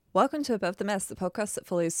Welcome to Above the Mess, the podcast that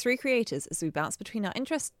follows three creators as we bounce between our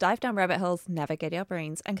interests, dive down rabbit holes, navigate our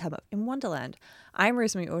brains, and come up in Wonderland. I'm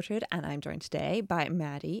Rosemary Orchard, and I'm joined today by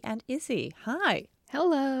Maddie and Izzy. Hi.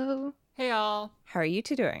 Hello. Hey, y'all. How are you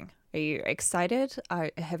two doing? Are you excited?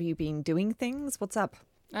 Have you been doing things? What's up?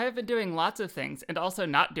 I have been doing lots of things and also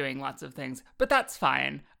not doing lots of things, but that's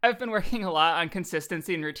fine. I've been working a lot on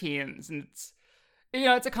consistency and routines, and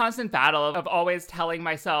it's a constant battle of always telling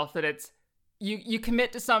myself that it's you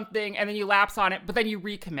commit to something and then you lapse on it, but then you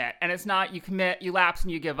recommit, and it's not you commit, you lapse,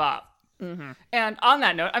 and you give up. Mm-hmm. And on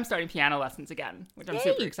that note, I'm starting piano lessons again, which I'm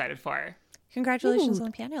super excited for. Congratulations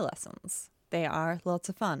on piano lessons. They are lots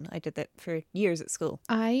of fun. I did that for years at school.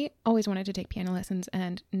 I always wanted to take piano lessons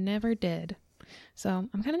and never did. So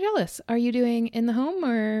I'm kind of jealous. Are you doing in the home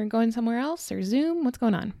or going somewhere else or Zoom? What's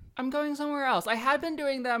going on? I'm going somewhere else. I had been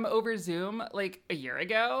doing them over Zoom like a year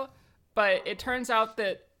ago, but it turns out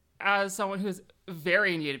that as someone who's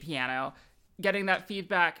very new to piano, getting that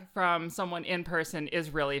feedback from someone in person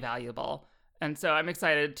is really valuable. And so I'm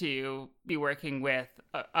excited to be working with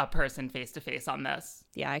a person face-to-face on this.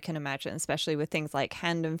 Yeah, I can imagine, especially with things like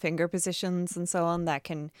hand and finger positions and so on, that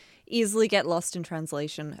can easily get lost in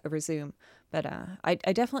translation over Zoom. But I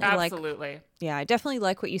definitely Absolutely. I definitely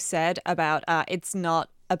like what you said about it's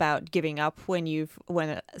not about giving up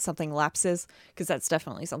when something lapses, because that's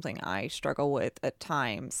definitely something I struggle with at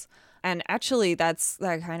times. And actually, that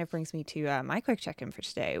kind of brings me to my quick check-in for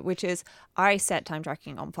today, which is I set time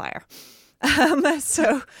tracking on fire.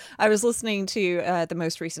 So I was listening to the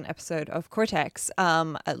most recent episode of Cortex,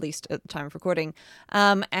 at least at the time of recording,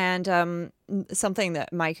 and something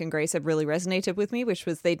that Mike and Grace had really resonated with me, which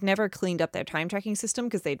was they'd never cleaned up their time tracking system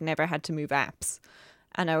because they'd never had to move apps.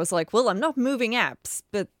 And I was like, well, I'm not moving apps,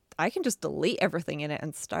 but I can just delete everything in it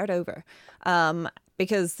and start over.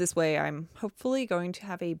 Because this way I'm hopefully going to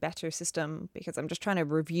have a better system, because I'm just trying to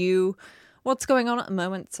review what's going on at the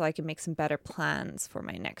moment so I can make some better plans for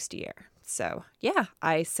my next year. So yeah,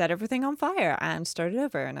 I set everything on fire and started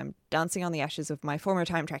over, and I'm dancing on the ashes of my former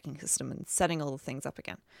time tracking system and setting all the things up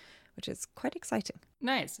again, which is quite exciting.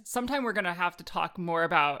 Nice. Sometime we're going to have to talk more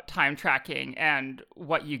about time tracking and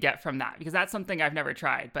what you get from that, because that's something I've never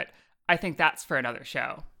tried, but I think that's for another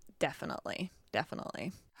show. Definitely.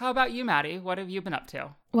 How about you, Maddie? What have you been up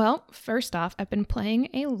to? Well, first off, I've been playing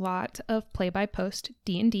a lot of play-by-post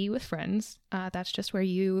D&D with friends. That's just where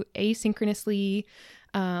you asynchronously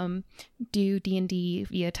do D&D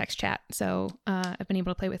via text chat. So I've been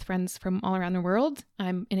able to play with friends from all around the world.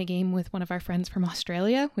 I'm in a game with one of our friends from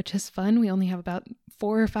Australia, which is fun. We only have about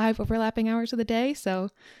 4 or 5 overlapping hours of the day, so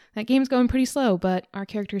that game's going pretty slow, but our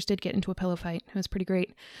characters did get into a pillow fight. It was pretty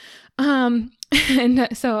great. And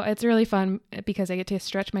so it's really fun because I get to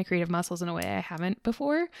stretch my creative muscles in a way I haven't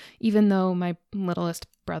before, even though my littlest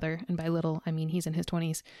brother, and by little, I mean he's in his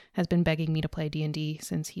 20s, has been begging me to play D&D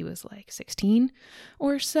since he was like 16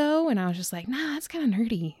 or so. And I was just like, nah, that's kind of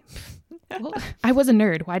nerdy. Well, I was a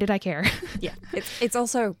nerd. Why did I care? Yeah, it's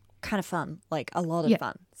also kind of fun, like a lot of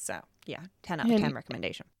fun. So yeah, 10 out of 10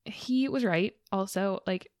 recommendation. He was right. Also,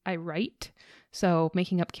 like, I write, so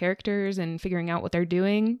making up characters and figuring out what they're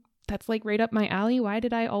doing, that's like right up my alley. Why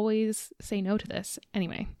did I always say no to this?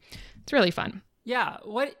 Anyway, it's really fun. Yeah.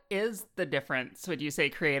 What is the difference, would you say,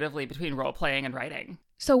 creatively between role-playing and writing?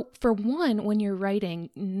 So for one, when you're writing,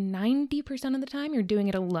 90% of the time you're doing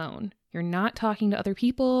it alone. You're not talking to other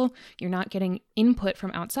people. You're not getting input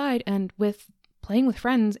from outside. And with playing with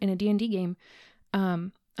friends in a D&D game,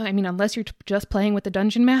 I mean, unless you're just playing with the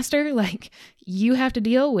dungeon master, like, you have to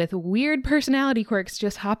deal with weird personality quirks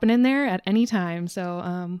just hopping in there at any time.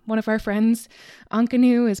 So one of our friends,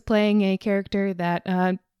 Ankanu, is playing a character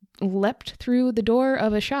that leapt through the door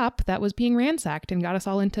of a shop that was being ransacked and got us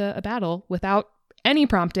all into a battle without any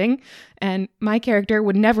prompting. And my character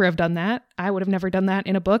would never have done that. I would have never done that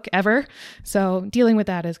in a book ever. So dealing with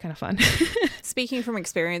that is kind of fun. Speaking from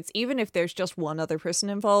experience, even if there's just one other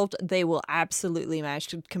person involved, they will absolutely manage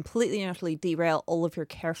to completely and utterly derail all of your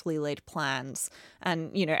carefully laid plans.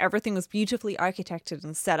 And, everything was beautifully architected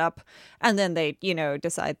and set up. And then they,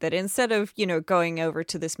 decide that instead of, going over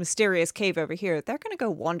to this mysterious cave over here, they're going to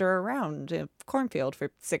go wander around a cornfield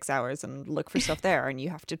for 6 hours and look for stuff there. And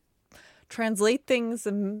you have to translate things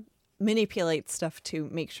and manipulate stuff to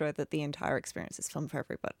make sure that the entire experience is fun for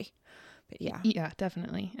everybody. But yeah,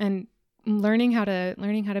 definitely. And learning how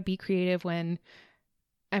to be creative when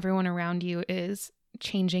everyone around you is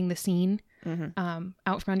changing the scene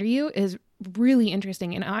out from under you is really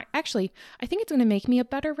interesting. And I think it's going to make me a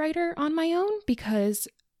better writer on my own, because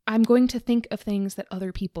I'm going to think of things that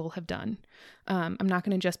other people have done. I'm not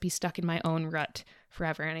going to just be stuck in my own rut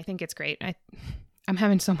forever. And I think it's great. I'm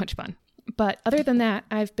having so much fun. But other than that,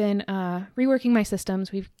 I've been reworking my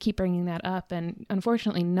systems. We keep bringing that up, and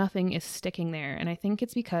unfortunately, nothing is sticking there. And I think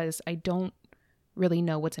it's because I don't really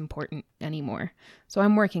know what's important anymore. So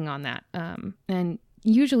I'm working on that. And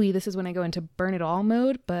usually this is when I go into burn it all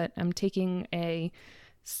mode, but I'm taking a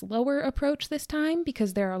slower approach this time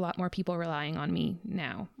because there are a lot more people relying on me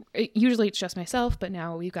now. Usually it's just myself, but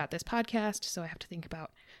now we've got this podcast, so I have to think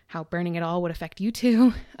about how burning it all would affect you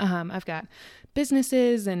too. I've got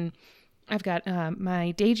businesses, and I've got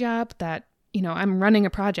my day job that, you know, I'm running a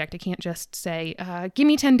project. I can't just say, give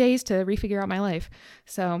me 10 days to refigure out my life.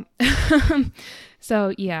 So,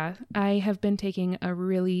 so yeah, I have been taking a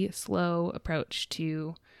really slow approach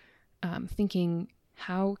to thinking,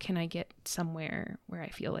 how can I get somewhere where I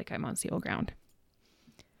feel like I'm on stable ground?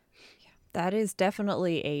 That is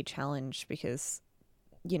definitely a challenge because,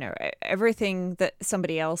 you know, everything that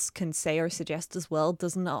somebody else can say or suggest as well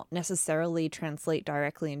does not necessarily translate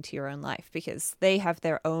directly into your own life because they have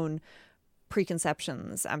their own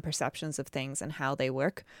preconceptions and perceptions of things and how they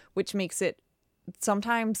work, which makes it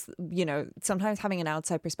sometimes, you know, sometimes having an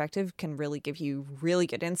outside perspective can really give you really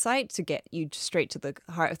good insight to get you straight to the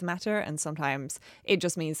heart of the matter. And sometimes it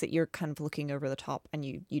just means that you're kind of looking over the top and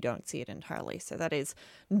you don't see it entirely. So that is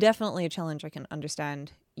definitely a challenge I can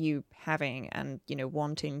understand you having and, you know,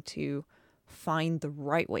 wanting to find the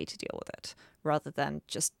right way to deal with it rather than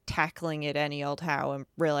just tackling it any old how and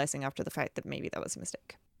realizing after the fact that maybe that was a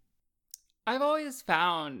mistake. I've always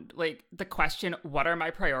found, like, the question, what are my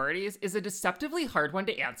priorities, is a deceptively hard one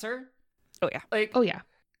to answer. Oh, yeah. Like, Oh, yeah.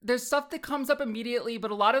 There's stuff that comes up immediately, but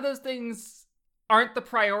a lot of those things aren't the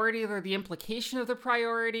priority, they're the implication of the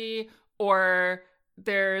priority, or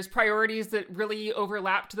there's priorities that really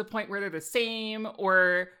overlap to the point where they're the same,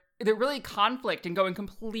 or they're really conflict and go in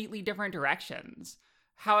completely different directions.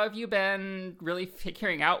 How have you been really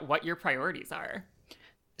figuring out what your priorities are?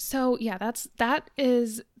 So yeah, that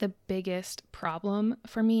is the biggest problem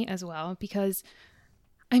for me as well, because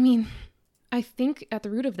I mean, I think at the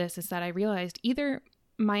root of this is that I realized either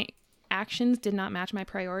my actions did not match my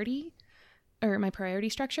priority or my priority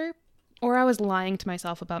structure, or I was lying to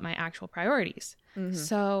myself about my actual priorities. Mm-hmm.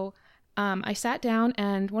 So I sat down,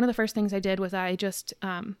 and one of the first things I did was I just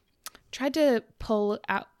tried to pull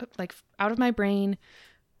out of my brain,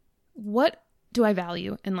 what do I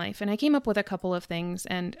value in life? And I came up with a couple of things.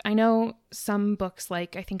 And I know some books,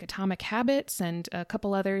 like I think Atomic Habits and a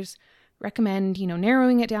couple others, recommend, you know,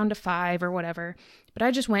 narrowing it down to 5 or whatever. But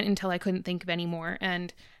I just went until I couldn't think of any more.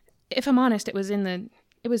 And if I'm honest, it was in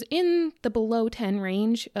the below 10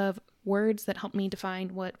 range of words that helped me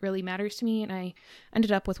define what really matters to me. And I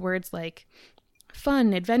ended up with words like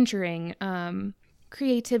fun, adventuring,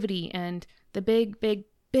 creativity, and the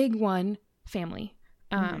big one, family.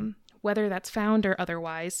 Whether that's found or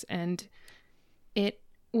otherwise. And it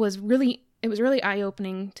was really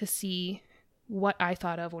eye-opening to see what I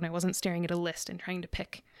thought of when I wasn't staring at a list and trying to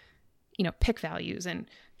pick values and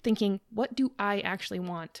thinking, what do I actually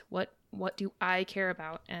want? What do I care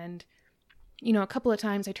about? And, you know, a couple of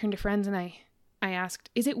times I turned to friends and I asked,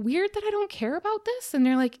 is it weird that I don't care about this? And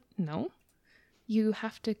they're like, no, you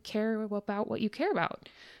have to care about what you care about.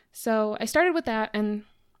 So I started with that, and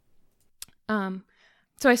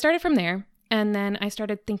so I started from there, and then I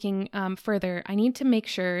started thinking further. I need to make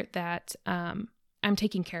sure that I'm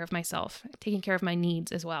taking care of myself, taking care of my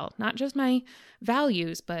needs as well. Not just my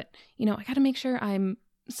values, but, you know, I got to make sure I'm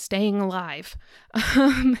staying alive.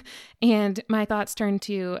 And my thoughts turned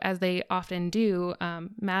to, as they often do,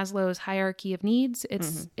 Maslow's hierarchy of needs.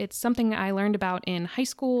 It's something I learned about in high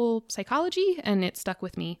school psychology, and it stuck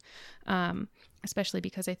with me, especially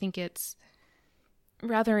because I think it's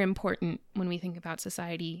rather important when we think about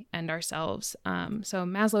society and ourselves. So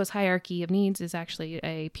Maslow's hierarchy of needs is actually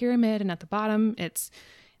a pyramid, and at the bottom, it's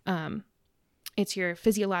your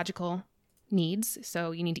physiological needs.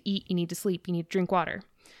 So you need to eat, you need to sleep, you need to drink water.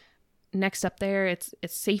 Next up there, it's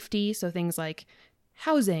safety. So things like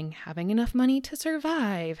housing, having enough money to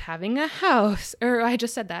survive, having a house, or I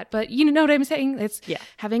just said that, but you know what I'm saying? It's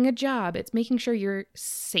having a job. It's making sure you're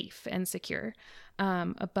safe and secure.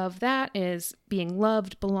 Above that is being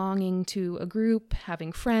loved, belonging to a group,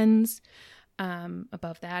 having friends.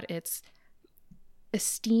 Above that, it's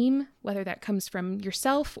esteem, whether that comes from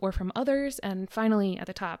yourself or from others. And finally, at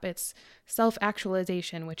the top, it's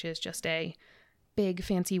self-actualization, which is just a big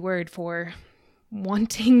fancy word for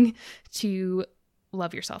wanting to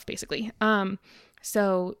love yourself, basically.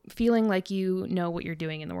 So feeling like you know what you're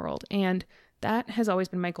doing in the world. And that has always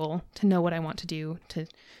been my goal, to know what I want to do, to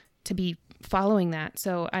be following that.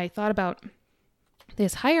 So I thought about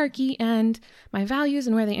this hierarchy and my values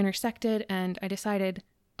and where they intersected, and I decided,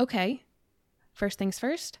 okay, first things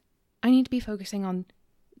first, I need to be focusing on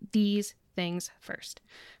these things first.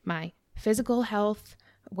 My physical health,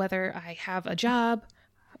 whether I have a job,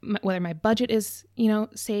 whether my budget is,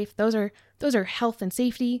 safe. Those are health and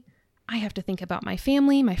safety. I have to think about my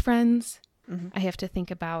family, my friends. Mm-hmm. I have to think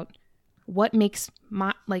about what makes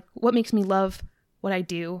me love what I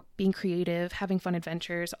do, being creative, having fun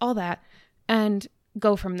adventures, all that, and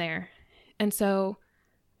go from there. And so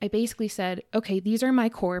I basically said, okay, these are my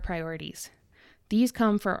core priorities. These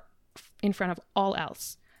come in front of all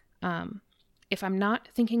else. If I'm not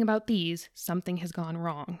thinking about these, something has gone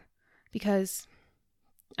wrong. Because,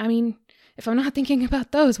 if I'm not thinking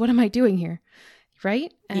about those, what am I doing here?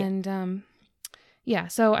 Right? And,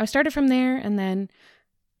 so I started from there, and then,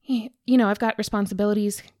 I've got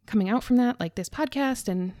responsibilities coming out from that, like this podcast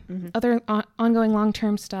and mm-hmm. other ongoing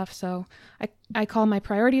long-term stuff. So I call my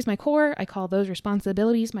priorities my core. I call those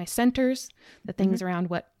responsibilities my centers, the things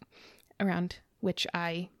mm-hmm. around which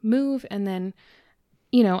I move. And then,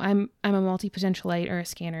 I'm a multi-potentialite or a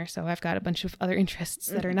scanner, so I've got a bunch of other interests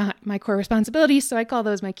that are not my core responsibilities. So I call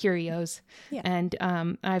those my curios. Yeah. And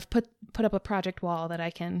I've put up a project wall that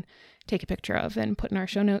I can take a picture of and put in our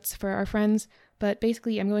show notes for our friends. But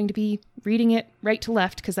basically, I'm going to be reading it right to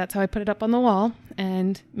left because that's how I put it up on the wall,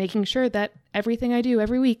 and making sure that everything I do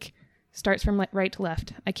every week starts from right to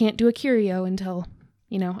left. I can't do a curio until,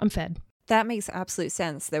 I'm fed. That makes absolute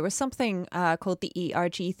sense. There was something called the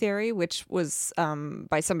ERG theory, which was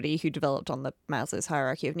by somebody who developed on the Maslow's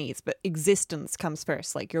hierarchy of needs. But existence comes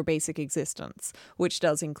first, like your basic existence, which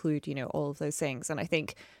does include, all of those things. And I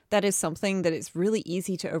think that is something that is really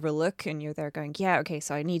easy to overlook. And you're there going, yeah, okay,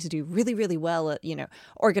 so I need to do really, really well at,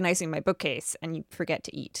 organizing my bookcase, and you forget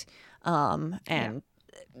to eat. If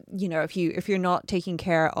you're not taking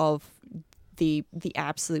care of the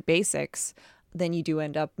absolute basics, then you do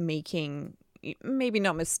end up making, maybe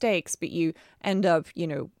not mistakes, but you end up,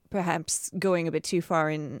 perhaps going a bit too far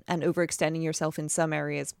in and overextending yourself in some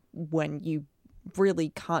areas when you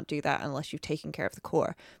really can't do that unless you've taken care of the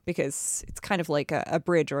core, because it's kind of like a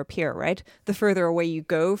bridge or a pier, right? The further away you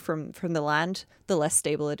go from the land, the less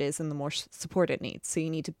stable it is and the more support it needs. So you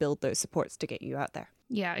need to build those supports to get you out there.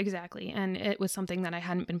 Yeah, exactly. And it was something that I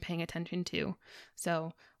hadn't been paying attention to.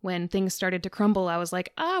 So when things started to crumble, I was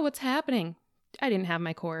like, what's happening? I didn't have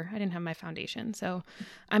my core. I didn't have my foundation. So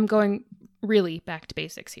I'm going really back to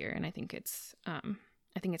basics here. And I think it's going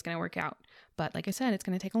to work out. But like I said, it's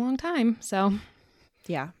going to take a long time. So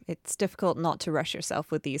yeah, it's difficult not to rush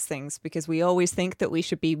yourself with these things, because we always think that we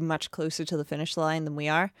should be much closer to the finish line than we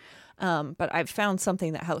are. But I've found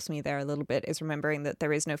something that helps me there a little bit is remembering that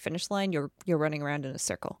there is no finish line. You're running around in a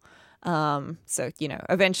circle. So,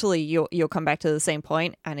 eventually you'll come back to the same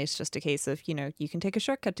point, and it's just a case of, you can take a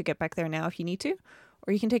shortcut to get back there now if you need to,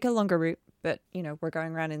 or you can take a longer route. But, we're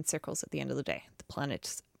going around in circles at the end of the day. The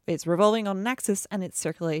planet is revolving on an axis, and it's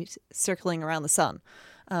circling around the sun.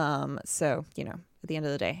 So, at the end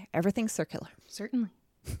of the day, everything's circular. Certainly.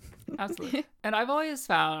 Absolutely. And I've always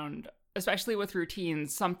found, especially with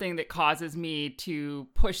routines, something that causes me to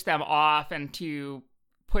push them off and to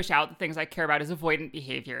push out the things I care about is avoidant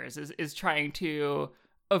behaviors, is trying to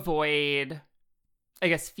avoid, I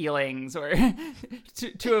guess, feelings, or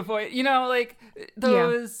to avoid,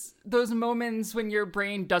 those moments when your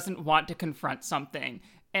brain doesn't want to confront something.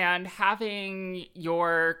 And having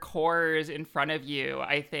your cores in front of you,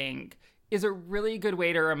 I think, is a really good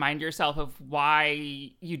way to remind yourself of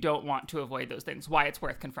why you don't want to avoid those things, why it's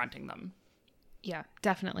worth confronting them. Yeah,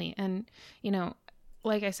 definitely. And,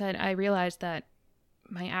 like I said, I realized that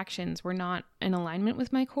my actions were not in alignment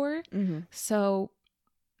with my core. Mm-hmm. So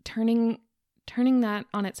turning that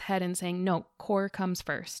on its head and saying, no, core comes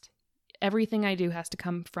first. Everything I do has to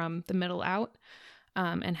come from the middle out,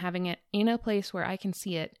 and having it in a place where I can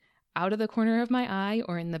see it out of the corner of my eye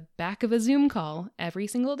or in the back of a Zoom call every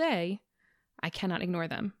single day. I cannot ignore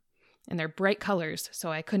them. And they're bright colors,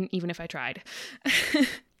 so I couldn't even if I tried.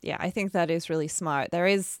 Yeah, I think that is really smart. There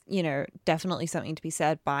is, definitely something to be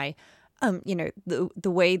said by the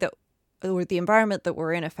way that, or the environment that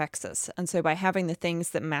we're in affects us. And so by having the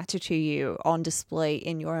things that matter to you on display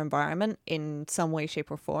in your environment in some way,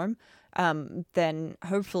 shape, or form, then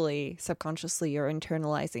hopefully subconsciously you're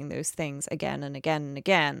internalizing those things again and again and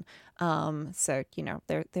again. So,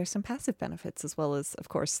 there's some passive benefits as well as, of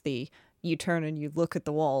course, you turn and you look at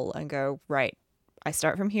the wall and go, right, I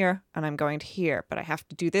start from here and I'm going to here, but I have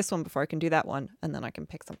to do this one before I can do that one. And then I can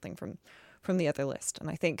pick something from the other list.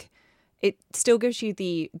 And I think it still gives you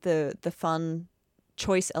the fun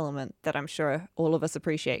choice element that I'm sure all of us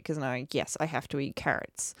appreciate, because now, yes, I have to eat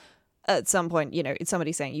carrots. At some point, it's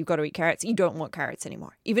somebody saying you've got to eat carrots. You don't want carrots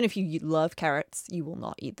anymore. Even if you love carrots, you will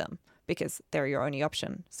not eat them because they're your only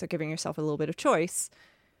option. So giving yourself a little bit of choice.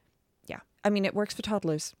 Yeah. I mean, it works for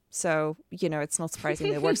toddlers. So, it's not surprising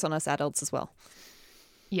that it works on us adults as well.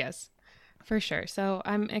 Yes, for sure. So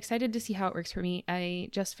I'm excited to see how it works for me. I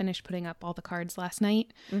just finished putting up all the cards last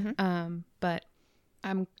night. But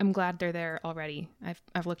I'm glad they're there already.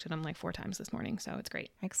 I've looked at them like 4 times this morning, so it's great.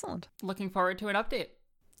 Excellent. Looking forward to an update.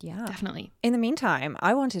 Yeah, definitely. In the meantime,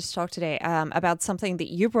 I wanted to talk today about something that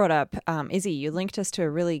you brought up. Izzy, you linked us to a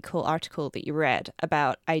really cool article that you read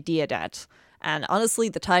about idea debt. And honestly,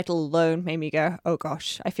 the title alone made me go, oh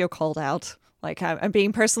gosh, I feel called out. Like I'm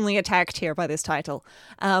being personally attacked here by this title.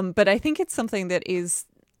 But I think it's something that is,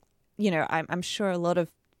 I'm sure a lot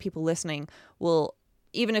of people listening will,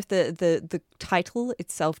 even if the title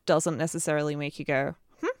itself doesn't necessarily make you go,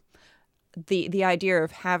 the idea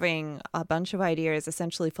of having a bunch of ideas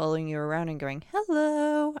essentially following you around and going,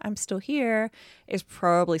 hello, I'm still here, is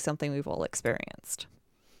probably something we've all experienced.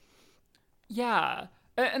 Yeah.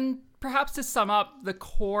 And perhaps to sum up the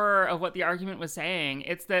core of what the argument was saying,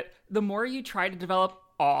 it's that the more you try to develop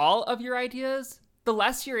all of your ideas, the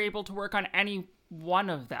less you're able to work on any one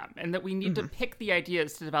of them, and that we need to pick the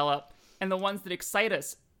ideas to develop, and the ones that excite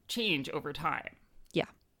us change over time.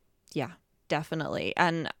 Yeah, definitely.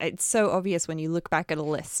 And it's so obvious when you look back at a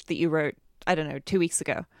list that you wrote, 2 weeks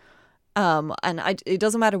ago. It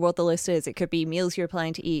doesn't matter what the list is. It could be meals you're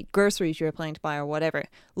planning to eat, groceries you're planning to buy, or whatever.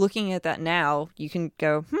 Looking at that now, you can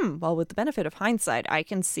go, well, with the benefit of hindsight, I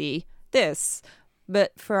can see this.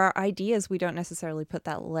 But for our ideas, we don't necessarily put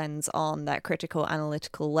that lens on, that critical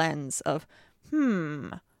analytical lens of,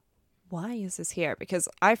 why is this here? Because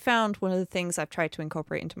I found one of the things I've tried to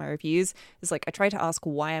incorporate into my reviews is like, I try to ask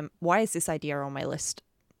why is this idea on my list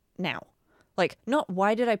now? Like, not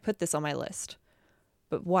why did I put this on my list,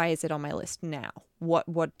 but why is it on my list now? Why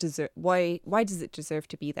does it deserve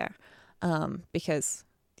to be there? Because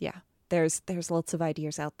there's lots of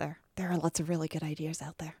ideas out there. There are lots of really good ideas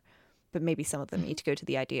out there, but maybe some of them need to go to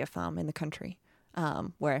the idea farm in the country,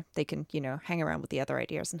 where they can, hang around with the other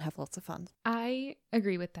ideas and have lots of fun. I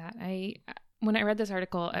agree with that. When I read this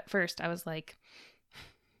article at first, I was like,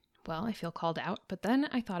 well, I feel called out. But then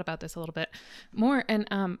I thought about this a little bit more, and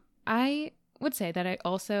I would say that I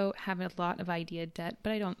also have a lot of idea debt,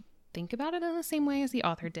 but I don't think about it in the same way as the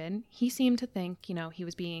author did. He seemed to think, he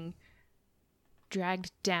was being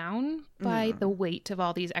dragged down by the weight of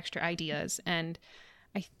all these extra ideas. And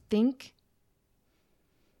I think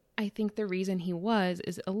the reason he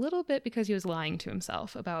is a little bit because he was lying to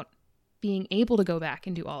himself about being able to go back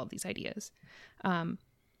and do all of these ideas.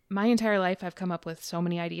 My entire life, I've come up with so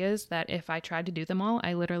many ideas that if I tried to do them all,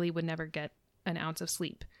 I literally would never get an ounce of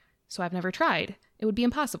sleep. So I've never tried. It would be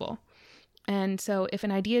impossible. And so if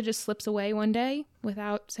an idea just slips away one day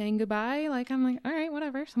without saying goodbye, I'm like, all right,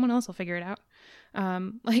 whatever. Someone else will figure it out.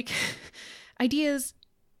 Ideas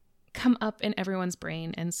come up in everyone's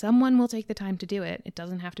brain and someone will take the time to do it. It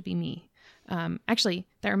doesn't have to be me. Actually,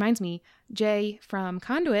 that reminds me, Jay from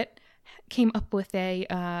Conduit came up with a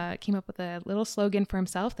little slogan for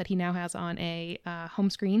himself that he now has on a home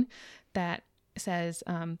screen that says,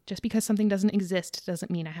 just because something doesn't exist doesn't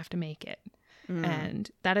mean I have to make it. And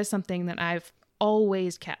that is something that I've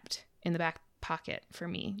always kept in the back pocket for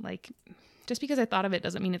me. Like, just because I thought of it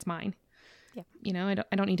doesn't mean it's mine. Yeah.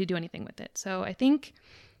 I don't need to do anything with it. So I think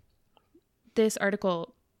this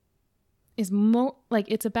article is more like,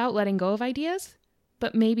 it's about letting go of ideas,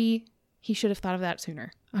 but maybe he should have thought of that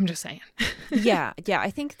sooner. I'm just saying. Yeah.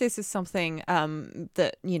 I think this is something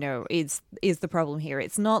that, is the problem here.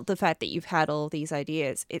 It's not the fact that you've had all these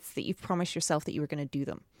ideas. It's that you've promised yourself that you were going to do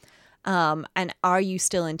them. And are you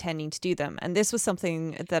still intending to do them? And this was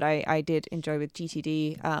something that I did enjoy with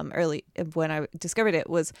GTD early when I discovered it,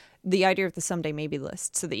 was the idea of the someday maybe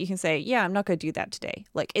list, so that you can say, yeah, I'm not going to do that today.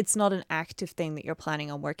 Like, it's not an active thing that you're planning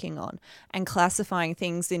on working on, and classifying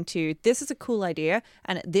things into, this is a cool idea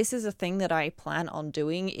and this is a thing that I plan on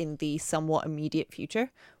doing in the somewhat immediate future,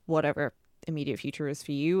 whatever immediate future is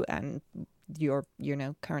for you and your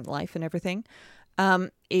current life and everything,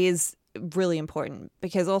 is really important.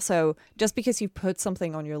 Because also, just because you put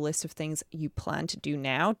something on your list of things you plan to do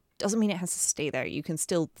now doesn't mean it has to stay there. You can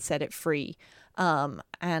still set it free.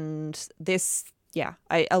 And this,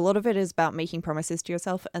 a lot of it is about making promises to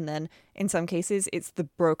yourself, and then in some cases it's the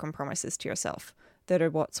broken promises to yourself that are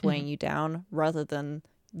what's weighing you down, rather than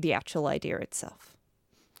the actual idea itself.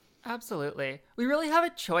 Absolutely. We really have a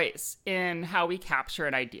choice in how we capture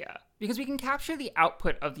an idea, because we can capture the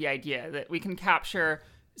output of the idea. That we can capture,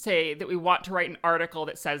 say, that we want to write an article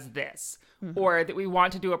that says this, or that we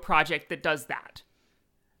want to do a project that does that.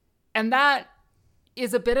 And that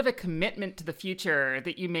is a bit of a commitment to the future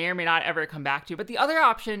that you may or may not ever come back to. But the other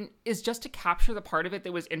option is just to capture the part of it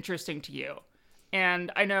that was interesting to you.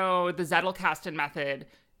 And I know the Zettelkasten method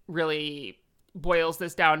really boils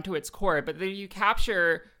this down to its core, but that you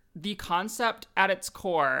capture the concept at its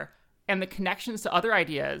core and the connections to other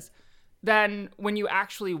ideas, then when you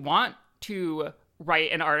actually want to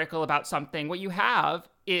write an article about something, what you have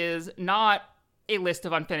is not a list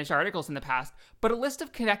of unfinished articles in the past, but a list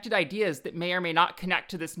of connected ideas that may or may not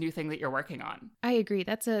connect to this new thing that you're working on. I agree.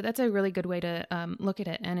 That's a really good way to look at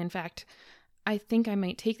it. And in fact, I think I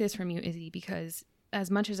might take this from you, Izzy, because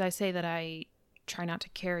as much as I say that I try not to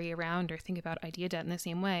carry around or think about idea debt in the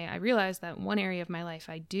same way, I realize that one area of my life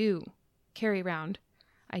I do carry around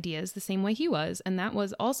ideas the same way he was, and that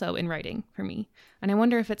was also in writing for me. And I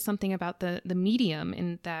wonder if it's something about the medium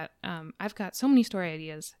in that I've got so many story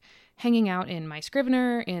ideas hanging out in my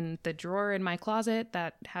Scrivener, in the drawer in my closet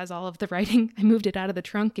that has all of the writing. I moved it out of the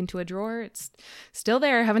trunk into a drawer. It's still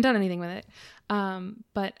there. I haven't done anything with it.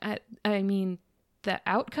 But I mean, the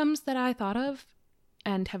outcomes that I thought of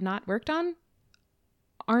and have not worked on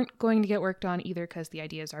aren't going to get worked on either because the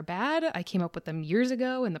ideas are bad. I came up with them years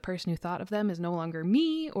ago and the person who thought of them is no longer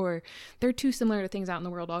me, or they're too similar to things out in the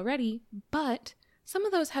world already. But some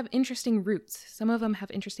of those have interesting roots. Some of them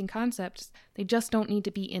have interesting concepts. They just don't need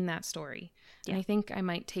to be in that story. Yeah. And I think I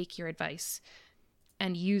might take your advice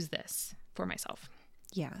and use this for myself.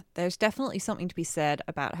 Yeah, there's definitely something to be said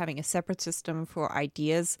about having a separate system for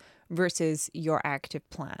ideas versus your active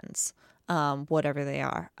plans, whatever they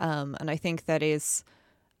are. And I think that is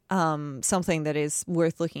something that is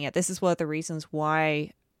worth looking at. This is one of the reasons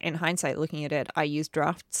why, in hindsight, looking at it, I use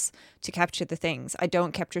drafts to capture the things. I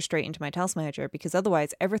don't capture straight into my task manager because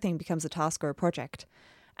otherwise everything becomes a task or a project.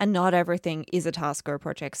 And not everything is a task or a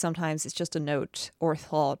project. Sometimes it's just a note or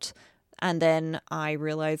thought. And then I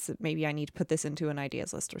realize that maybe I need to put this into an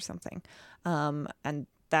ideas list or something. And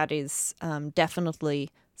that is definitely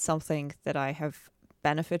something that I have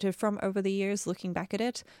benefited from over the years looking back at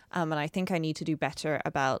it. And I think I need to do better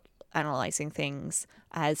about analyzing things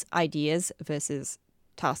as ideas versus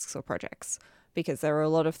tasks or projects, because there were a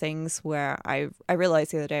lot of things where I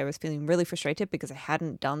realized the other day I was feeling really frustrated because I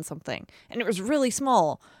hadn't done something and it was really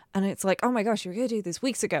small, and it's like, oh my gosh, you were going to do this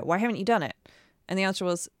weeks ago, why haven't you done it? And the answer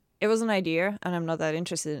was, it was an idea and I'm not that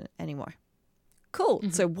interested in it anymore. Cool.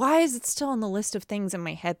 Mm-hmm. So why is it still on the list of things in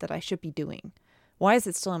my head that I should be doing? Why is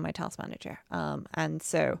it still in my task manager? And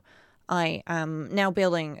so I am now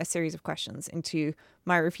building a series of questions into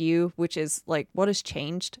my review, which is like, what has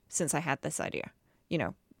changed since I had this idea? You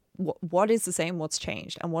know, what is the same, what's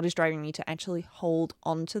changed, and what is driving me to actually hold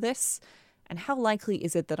on to this? And how likely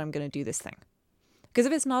is it that I'm going to do this thing? Because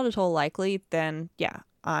if it's not at all likely, then yeah,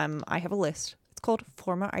 I have a list. It's called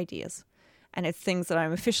former ideas. And it's things that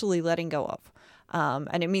I'm officially letting go of.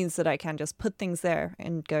 And it means that I can just put things there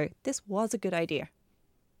and go, this was a good idea,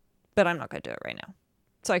 but I'm not going to do it right now.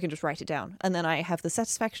 So I can just write it down. And then I have the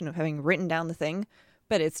satisfaction of having written down the thing,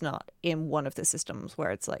 but it's not in one of the systems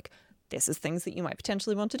where it's like, this is things that you might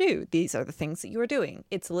potentially want to do. These are the things that you are doing.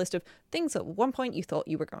 It's a list of things at one point you thought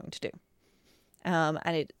you were going to do.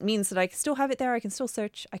 And it means that I can still have it there. I can still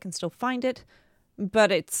search. I can still find it.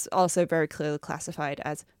 But it's also very clearly classified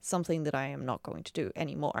as something that I am not going to do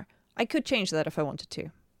anymore. I could change that if I wanted to,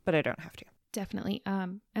 but I don't have to. Definitely.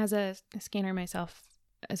 As a scanner myself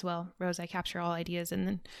as well, Rose, I capture all ideas,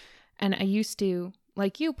 and I used to,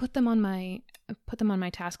 like you, put them on my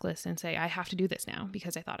task list and say I have to do this now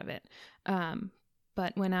because I thought of it.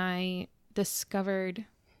 But when I discovered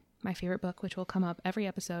my favorite book, which will come up every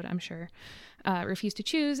episode, I'm sure, Refuse to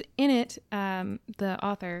Choose, in it, the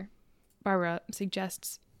author Barbara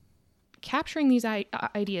suggests capturing these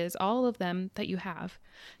ideas, all of them that you have,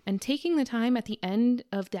 and taking the time at the end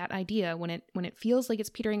of that idea when it feels like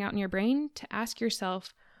it's petering out in your brain to ask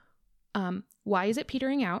yourself, why is it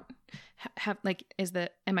petering out?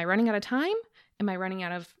 Am I running out of time? Am I running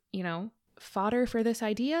out of, fodder for this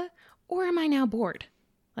idea? Or am I now bored?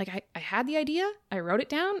 Like I had the idea, I wrote it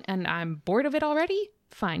down, and I'm bored of it already?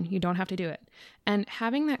 Fine, you don't have to do it. And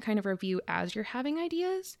having that kind of review as you're having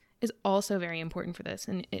ideas is also very important for this.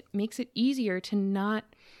 And it makes it easier to not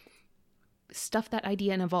stuff that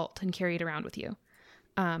idea in a vault and carry it around with you.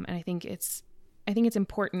 And I think it's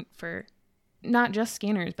important for not just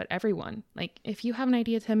scanners, but everyone. Like if you have an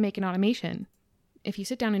idea to make an automation, if you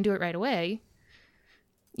sit down and do it right away,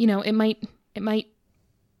 it might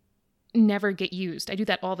never get used. I do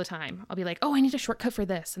that all the time. I'll be like, oh, I need a shortcut for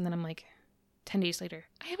this. And then I'm like, 10 days later,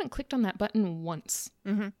 I haven't clicked on that button once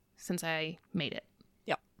since I made it.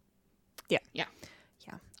 Yeah.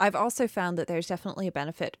 I've also found that there's definitely a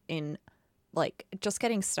benefit in like just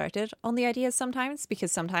getting started on the ideas sometimes,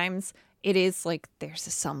 because sometimes it is like there's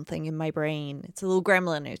something in my brain. It's a little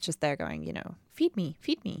gremlin. It's just there going, feed me,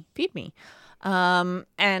 feed me, feed me.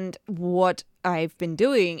 And what I've been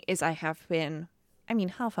doing is half-assing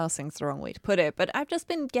is the wrong way to put it, but I've just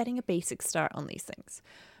been getting a basic start on these things,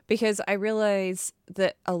 because I realize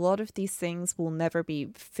that a lot of these things will never be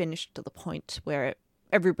finished to the point where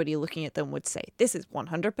everybody looking at them would say, this is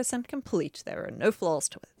 100% complete. There are no flaws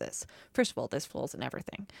to this. First of all, there's flaws in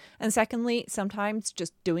everything. And secondly, sometimes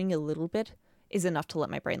just doing a little bit is enough to let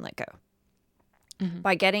my brain let go. Mm-hmm.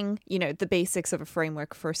 By getting, the basics of a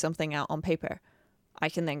framework for something out on paper, I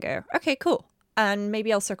can then go, okay, cool. And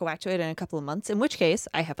maybe I'll circle back to it in a couple of months, in which case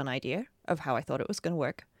I have an idea of how I thought it was going to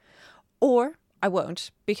work. Or I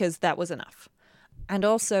won't, because that was enough. And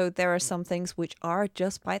also, there are some things which are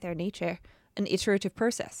just by their nature an iterative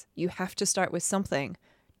process. You have to start with something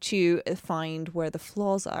to find where the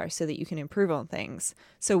flaws are so that you can improve on things.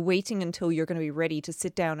 So waiting until you're going to be ready to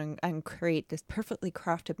sit down and create this perfectly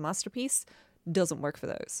crafted masterpiece doesn't work for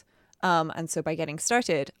those. And so by getting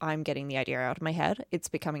started, I'm getting the idea out of my head. It's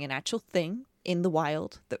becoming an actual thing in the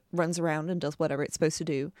wild that runs around and does whatever it's supposed to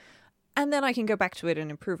do. And then I can go back to it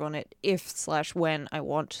and improve on it if/when I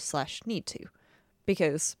want/need to.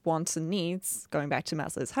 Because wants and needs, going back to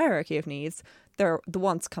Maslow's hierarchy of needs, the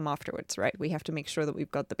wants come afterwards, right? We have to make sure that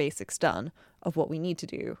we've got the basics done of what we need to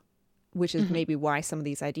do, which is maybe why some of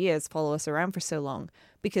these ideas follow us around for so long,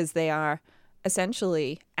 because they are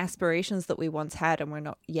essentially aspirations that we once had and we're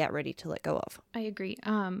not yet ready to let go of. I agree.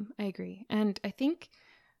 And I think,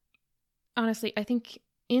 honestly,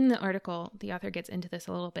 in the article, the author gets into this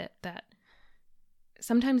a little bit, that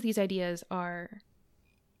sometimes these ideas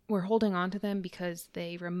we're holding on to them because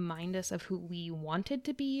they remind us of who we wanted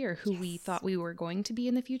to be or who we thought we were going to be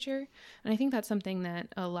in the future. And I think that's something that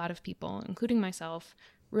a lot of people, including myself,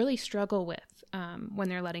 really struggle with when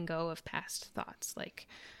they're letting go of past thoughts. Like,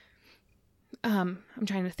 I'm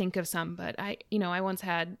trying to think of some, but I once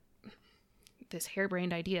had this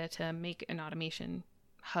harebrained idea to make an automation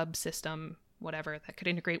hub system, whatever, that could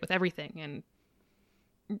integrate with everything. And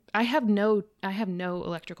I have no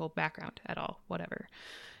electrical background at all, whatever.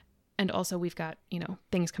 And also we've got,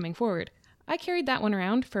 things coming forward. I carried that one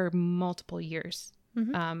around for multiple years.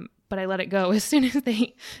 Mm-hmm. But I let it go as soon as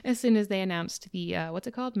they announced the, what's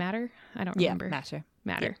it called? Matter? I don't remember.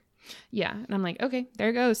 Matter. Yeah. And I'm like, okay, there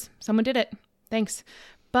it goes. Someone did it. Thanks.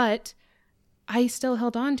 But I still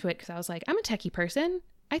held on to it because I was like, I'm a techie person.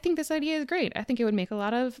 I think this idea is great. I think it would make a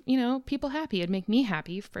lot of, people happy. It'd make me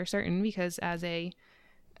happy for certain, because as a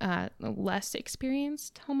less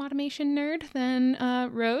experienced home automation nerd than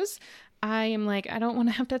Rose, I am like, I don't want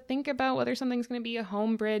to have to think about whether something's going to be a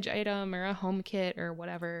home bridge item or a home kit or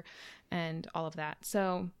whatever and all of that.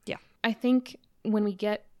 So yeah, I think when we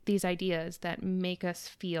get these ideas that make us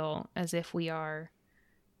feel as if we are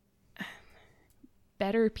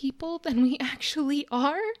better people than we actually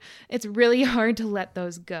are, it's really hard to let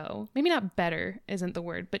those go. Maybe not better isn't the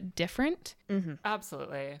word, but different. Mm-hmm.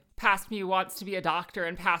 Absolutely. Past me wants to be a doctor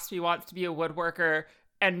and past me wants to be a woodworker,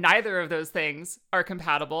 and neither of those things are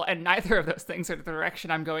compatible, and neither of those things are the direction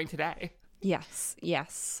I'm going today.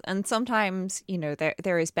 Yes. And sometimes,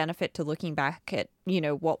 there is benefit to looking back at,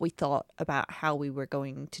 what we thought about how we were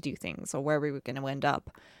going to do things or where we were going to end up,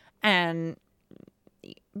 and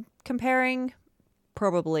comparing,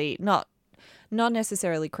 probably not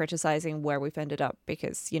necessarily criticizing where we've ended up,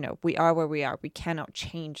 because, we are where we are. We cannot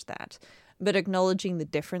change that. But acknowledging the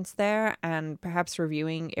difference there and perhaps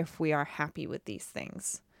reviewing if we are happy with these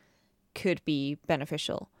things could be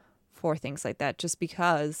beneficial for things like that, just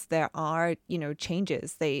because there are,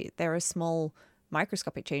 changes. There are small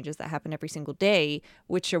microscopic changes that happen every single day,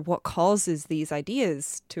 which are what causes these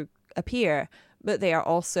ideas to appear. But they are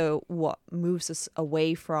also what moves us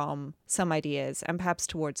away from some ideas and perhaps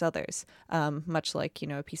towards others, much like,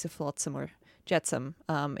 a piece of flotsam or jetsam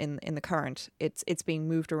in the current. It's being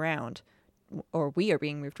moved around, or we are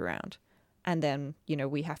being moved around. And then,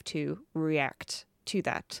 we have to react to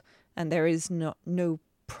that. And there is no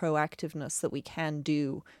proactiveness that we can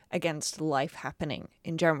do against life happening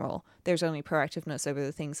in general. There's only proactiveness over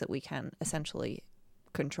the things that we can essentially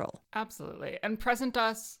control. Absolutely. And present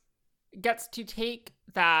us gets to take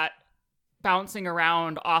that bouncing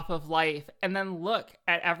around off of life and then look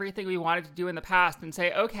at everything we wanted to do in the past and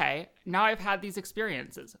say, okay, now I've had these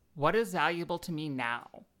experiences. What is valuable to me now?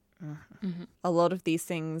 Mm-hmm. A lot of these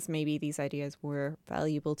things, maybe these ideas were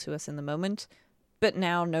valuable to us in the moment, but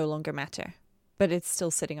now no longer matter. But it's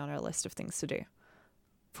still sitting on our list of things to do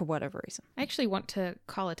for whatever reason. I actually want to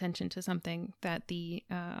call attention to something that the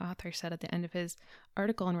author said at the end of his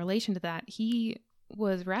article in relation to that. He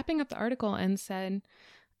was wrapping up the article and said,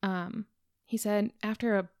 he said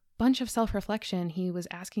after a bunch of self-reflection, he was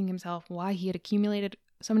asking himself why he had accumulated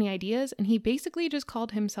so many ideas, and he basically just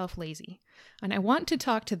called himself lazy. And I want to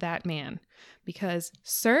talk to that man because,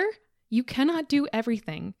 sir, you cannot do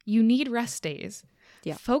everything. You need rest days.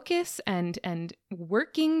 Yeah. Focus and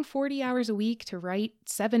working 40 hours a week to write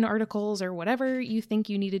 7 articles or whatever you think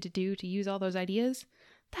you needed to do to use all those ideas,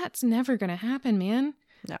 that's never going to happen, man.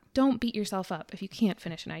 No. Don't beat yourself up if you can't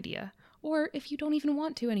finish an idea or if you don't even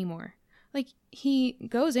want to anymore. Like, he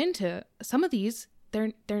goes into some of these,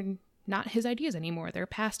 they're not his ideas anymore. They're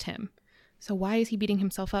past him. So why is he beating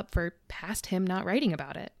himself up for past him not writing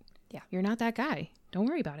about it? Yeah. You're not that guy. Don't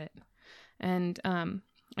worry about it. And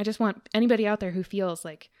I just want anybody out there who feels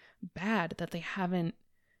like bad that they haven't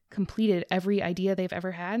completed every idea they've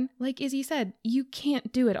ever had. Like Izzy said, you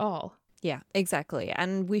can't do it all. Yeah, exactly.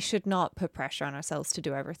 And we should not put pressure on ourselves to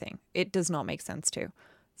do everything. It does not make sense to.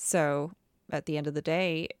 So at the end of the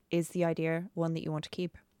day, is the idea one that you want to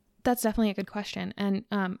keep? That's definitely a good question. And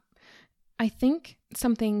I think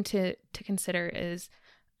something to consider is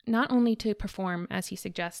not only to perform, as he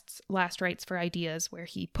suggests, last rites for ideas, where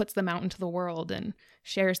he puts them out into the world and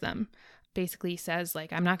shares them, basically says,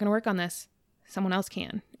 like, I'm not going to work on this. Someone else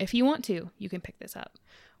can. If you want to, you can pick this up.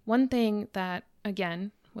 One thing that,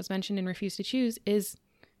 again, was mentioned in Refuse to Choose is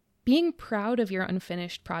being proud of your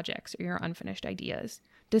unfinished projects or your unfinished ideas,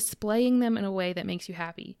 displaying them in a way that makes you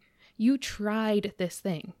happy. You tried this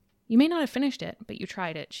thing. You may not have finished it, but you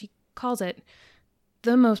tried it. She calls it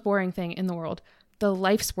the most boring thing in the world, the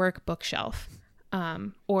life's work bookshelf,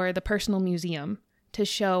 or the personal museum, to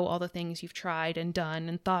show all the things you've tried and done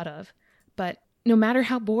and thought of. But no matter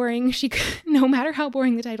how boring no matter how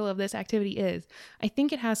boring the title of this activity is, I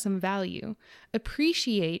think it has some value.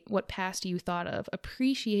 Appreciate what past you thought of.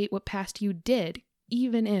 Appreciate what past you did,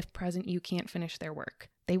 even if present you can't finish their work.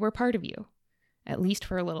 They were part of you, at least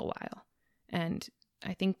for a little while. And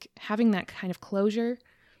I think having that kind of closure,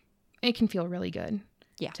 it can feel really good.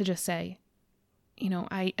 Yeah. To just say, you know,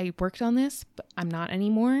 I worked on this, but I'm not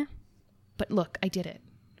anymore. But look, I did it.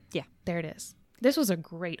 Yeah. There it is. This was a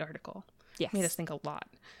great article. Yes. Made us think a lot.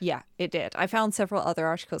 Yeah, it did. I found several other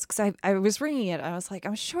articles because I was reading it. I was like,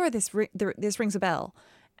 I'm sure this rings a bell.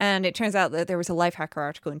 And it turns out that there was a Lifehacker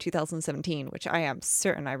article in 2017, which I am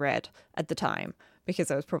certain I read at the time because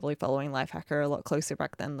I was probably following Lifehacker a lot closer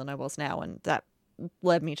back then than I was now. And that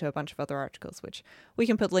led me to a bunch of other articles, which we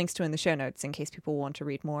can put links to in the show notes in case people want to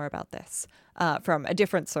read more about this from a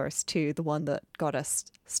different source to the one that got us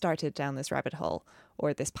started down this rabbit hole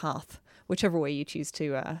or this path, whichever way you choose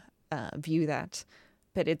to view that.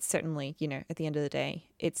 But it's certainly, you know, at the end of the day,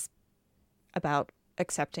 it's about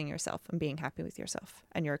accepting yourself and being happy with yourself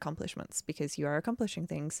and your accomplishments, because you are accomplishing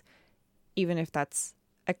things, even if that's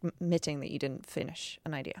admitting that you didn't finish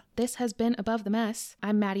an idea. This has been Above the Mess.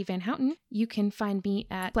 I'm Maddie Van Houten. You can find me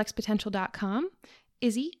at flexpotential.com,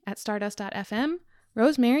 Izzy at stardust.fm,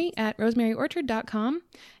 Rosemary at rosemaryorchard.com,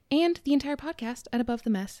 and the entire podcast at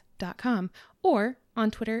abovethemess.com, or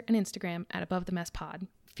on Twitter and Instagram at abovethemesspod.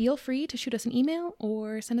 Feel free to shoot us an email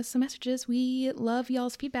or send us some messages. We love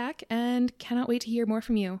y'all's feedback and cannot wait to hear more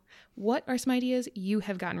from you. What are some ideas you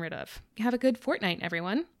have gotten rid of? Have a good fortnight,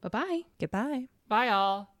 everyone. Bye-bye. Goodbye. Bye,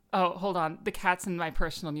 all. Oh, hold on. The cat's in my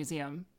personal museum.